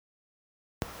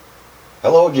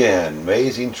Hello again,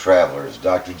 amazing travelers.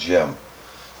 Dr. Jim.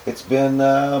 It's been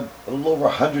a little over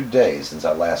 100 days since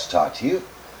I last talked to you.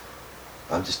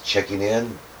 I'm just checking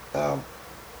in. Um,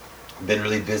 been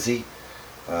really busy.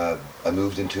 I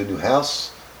moved into a new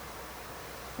house.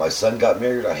 My son got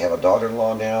married. I have a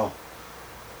daughter-in-law now.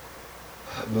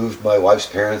 Moved my wife's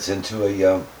parents into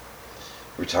a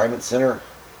retirement center.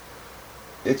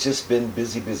 It's just been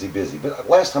busy, busy, busy. But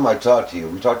last time I talked to you,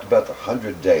 we talked about the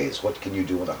 100 days. What can you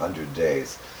do in 100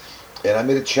 days? And I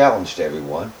made a challenge to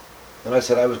everyone. And I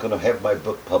said I was going to have my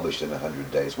book published in 100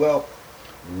 days. Well,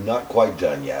 not quite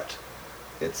done yet.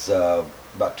 It's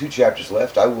about 2 chapters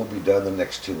left. I will be done the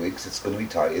next 2 weeks. It's going to be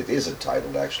titled, it is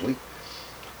entitled actually,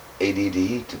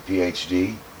 ADD to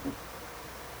PhD,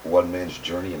 One Man's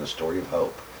Journey and a Story of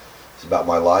Hope. It's about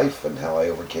my life and how I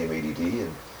overcame ADD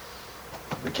and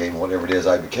became whatever it is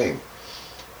I became.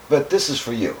 But this is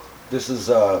for you. This is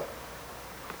a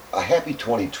happy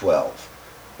 2012.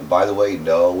 And by the way,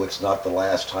 no, it's not the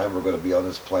last time we're going to be on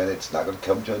this planet. It's not going to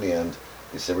come to an end.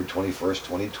 December 21st,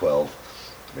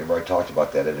 2012. Remember I talked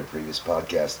about that in a previous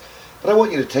podcast. But I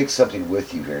want you to take something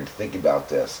with you here and think about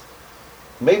this.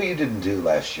 Maybe you didn't do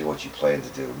last year what you planned to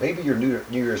do. Maybe your New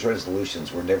Year's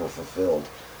resolutions were never fulfilled.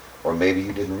 Or maybe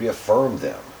you didn't reaffirm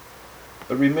them.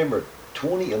 But remember,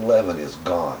 2011 is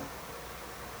gone.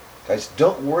 Guys,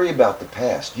 don't worry about the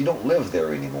past. You don't live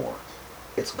there anymore.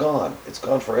 It's gone. It's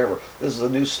gone forever. This is a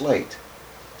new slate.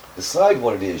 Decide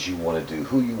what it is you want to do,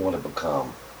 who you want to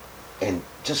become, and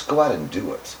just go out and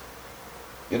do it.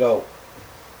 You know,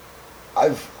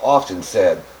 I've often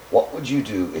said, what would you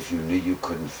do if you knew you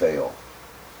couldn't fail?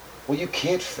 Well, you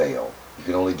can't fail. You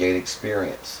can only gain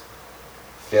experience.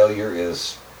 Failure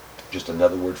is just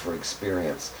another word for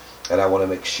experience. And I want to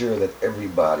make sure that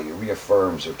everybody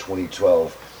reaffirms their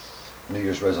 2012 New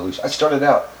Year's resolution. I started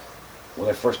out when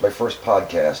my first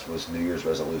podcast was New Year's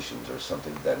resolutions or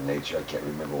something of that nature. I can't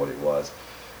remember what it was.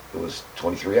 It was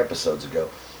 23 episodes ago.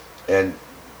 And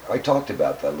I talked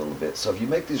about that a little bit. So if you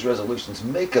make these resolutions,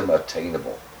 make them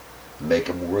attainable. Make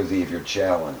them worthy of your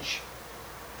challenge.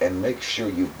 And make sure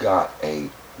you've got a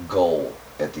goal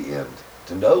at the end.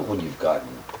 To know when you've gotten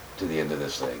to the end of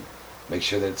this thing. Make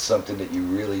sure that it's something that you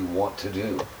really want to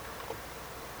do.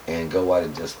 And go out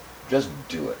and just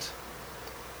do it.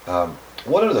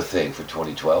 One other thing for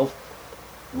 2012.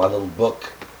 My little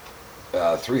book,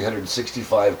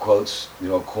 365 quotes,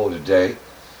 a quote a day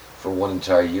for one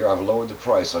entire year. I've lowered the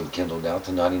price on Kindle now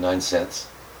to 99 cents.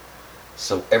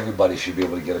 So everybody should be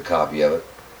able to get a copy of it.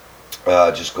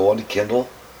 Just go onto Kindle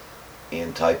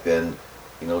and type in,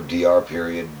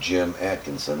 Dr. Jim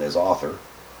Atkinson as author.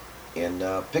 And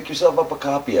pick yourself up a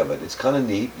copy of it. It's kind of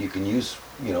neat. You can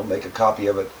make a copy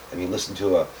of it. Listen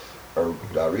to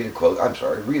read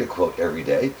a quote every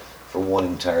day for one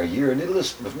entire year. And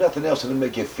if nothing else, it'll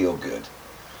make you feel good.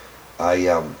 I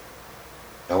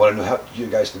want you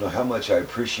guys to know how much I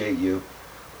appreciate you.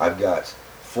 I've got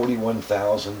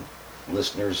 41,000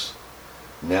 listeners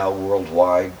now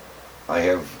worldwide. I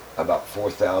have about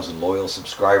 4,000 loyal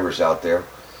subscribers out there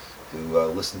who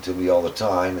listen to me all the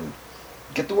time and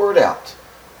get the word out.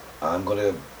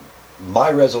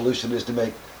 My resolution is to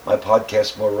make my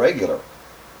podcast more regular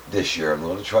this year. I'm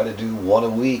going to try to do one a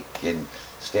week and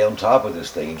stay on top of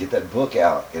this thing and get that book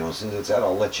out. And as soon as it's out,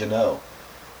 I'll let you know.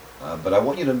 But I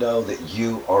want you to know that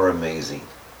you are amazing.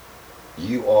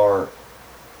 You are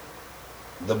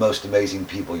the most amazing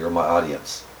people. You're my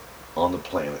audience on the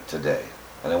planet today.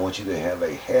 And I want you to have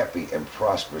a happy and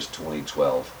prosperous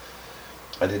 2012.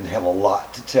 I didn't have a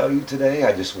lot to tell you today.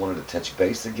 I just wanted to touch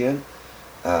base again.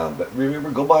 But remember,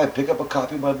 go by and pick up a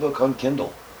copy of my book on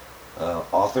Kindle.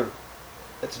 Author,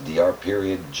 that's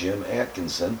Dr. Jim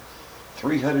Atkinson.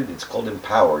 It's called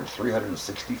Empowered,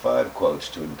 365 quotes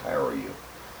to empower you.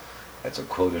 That's a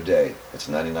quote a day. It's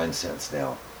 99 cents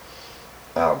now.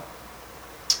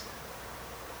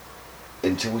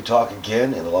 Until we talk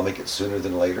again, and I'll make it sooner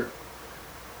than later,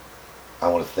 I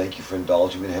want to thank you for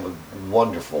indulging me and have a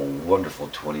wonderful, wonderful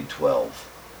 2012.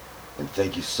 And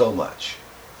thank you so much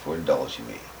for indulging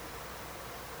me.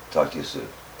 Talk to you soon.